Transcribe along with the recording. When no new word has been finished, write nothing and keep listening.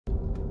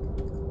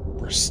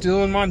We're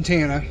still in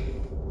Montana.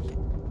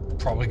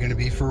 Probably going to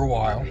be for a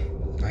while.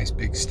 Nice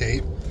big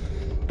state.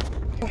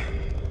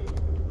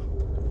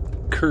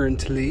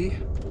 Currently,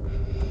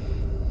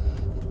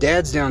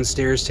 Dad's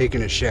downstairs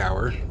taking a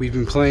shower. We've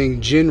been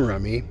playing gin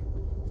rummy,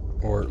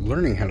 or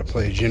learning how to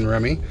play gin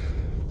rummy.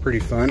 Pretty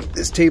fun.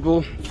 This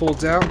table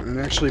folds out and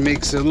actually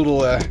makes a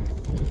little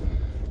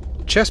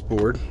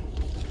chessboard.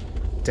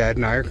 Dad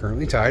and I are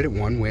currently tied at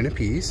 1 win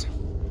apiece.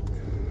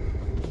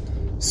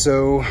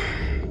 So,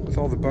 with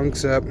all the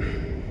bunks up,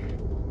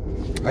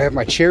 I have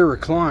my chair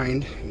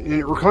reclined, and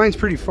it reclines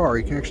pretty far.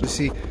 You can actually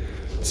see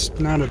it's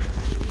not a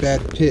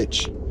bad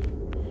pitch.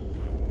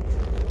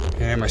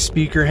 And I have my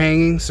speaker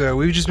hanging, so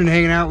we've just been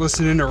hanging out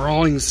listening to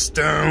Rolling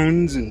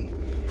Stones and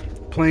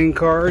playing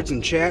cards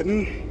and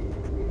chatting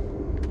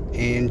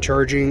and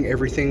charging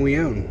everything we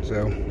own.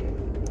 So,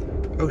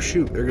 oh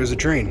shoot, there goes a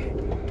train.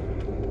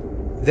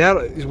 That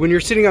is, when you're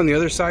sitting on the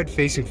other side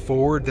facing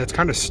forward, that's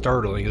kind of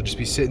startling. You'll just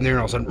be sitting there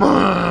and all of a sudden,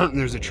 and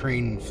there's a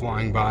train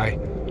flying by.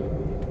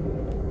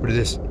 But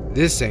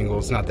this angle,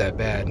 it's not that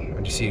bad.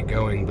 I just see it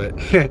going, but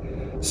it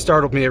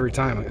startled me every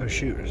time. Like, oh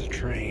shoot, there's a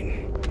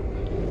train.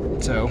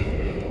 So,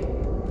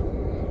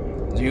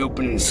 the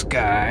open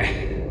sky.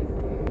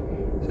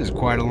 This is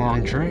quite a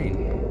long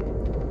train.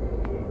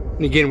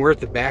 And again, we're at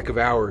the back of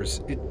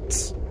ours.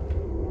 It's,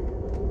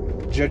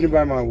 judging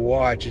by my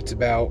watch, it's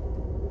about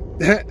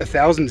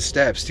 1,000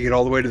 steps to get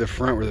all the way to the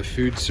front where the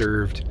food's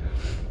served.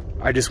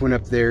 I just went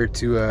up there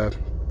to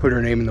put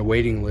her name in the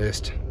waiting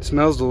list. It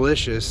smells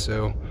delicious,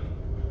 so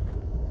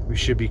we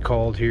should be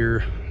called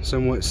here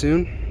somewhat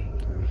soon.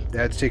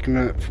 Dad's taking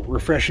a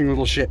refreshing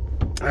little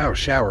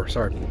shower,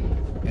 sorry.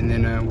 And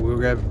then we'll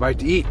grab a bite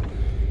to eat.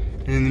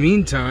 And in the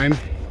meantime,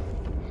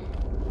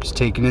 just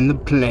taking in the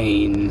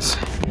plains.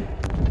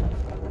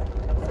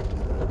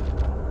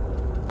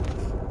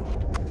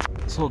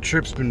 This whole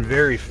trip's been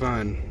very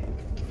fun.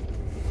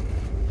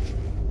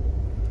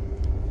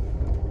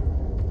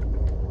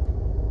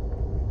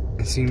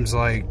 It seems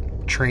like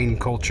train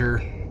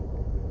culture,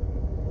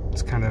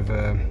 it's kind of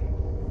a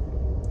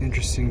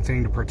interesting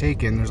thing to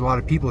partake in. There's a lot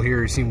of people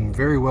here who seem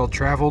very well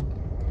traveled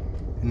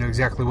and know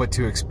exactly what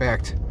to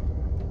expect.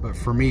 But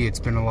for me, it's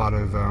been a lot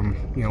of,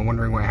 you know,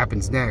 wondering what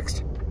happens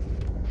next.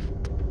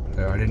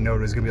 So I didn't know what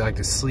it was gonna be like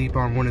to sleep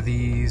on one of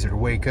these or to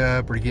wake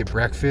up or to get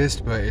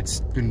breakfast, but it's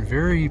been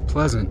very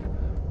pleasant.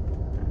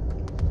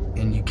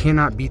 And you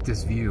cannot beat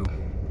this view.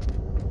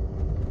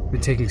 I've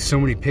been taking so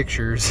many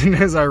pictures, and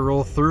as I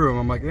roll through them,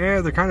 I'm like,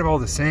 eh, they're kind of all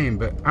the same,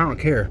 but I don't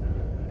care.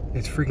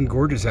 It's freaking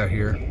gorgeous out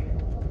here.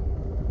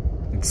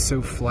 It's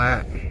so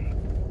flat.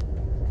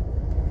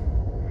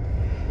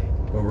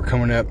 But we're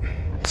coming up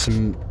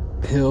some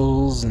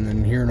hills, and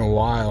then here in a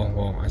while,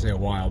 well, I say a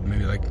while, but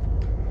maybe like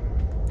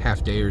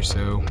half day or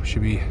so,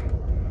 should be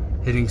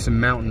hitting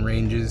some mountain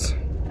ranges.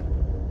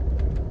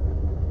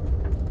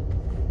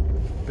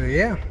 But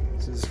yeah,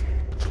 this is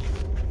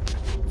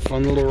a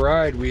fun little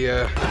ride. We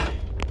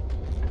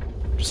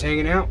just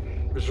hanging out.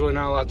 There's really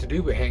not a lot to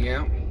do but hang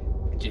out,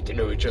 get to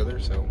know each other.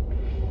 So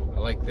I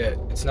like that.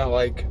 It's not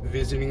like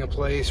visiting a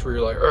place where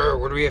you're like,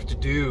 what do we have to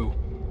do?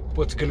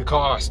 What's it gonna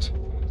cost?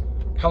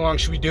 How long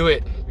should we do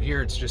it?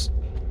 Here it's just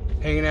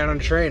hanging out on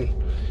the train.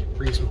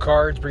 Bring some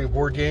cards, bring a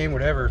board game,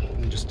 whatever,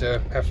 and just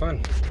have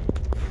fun.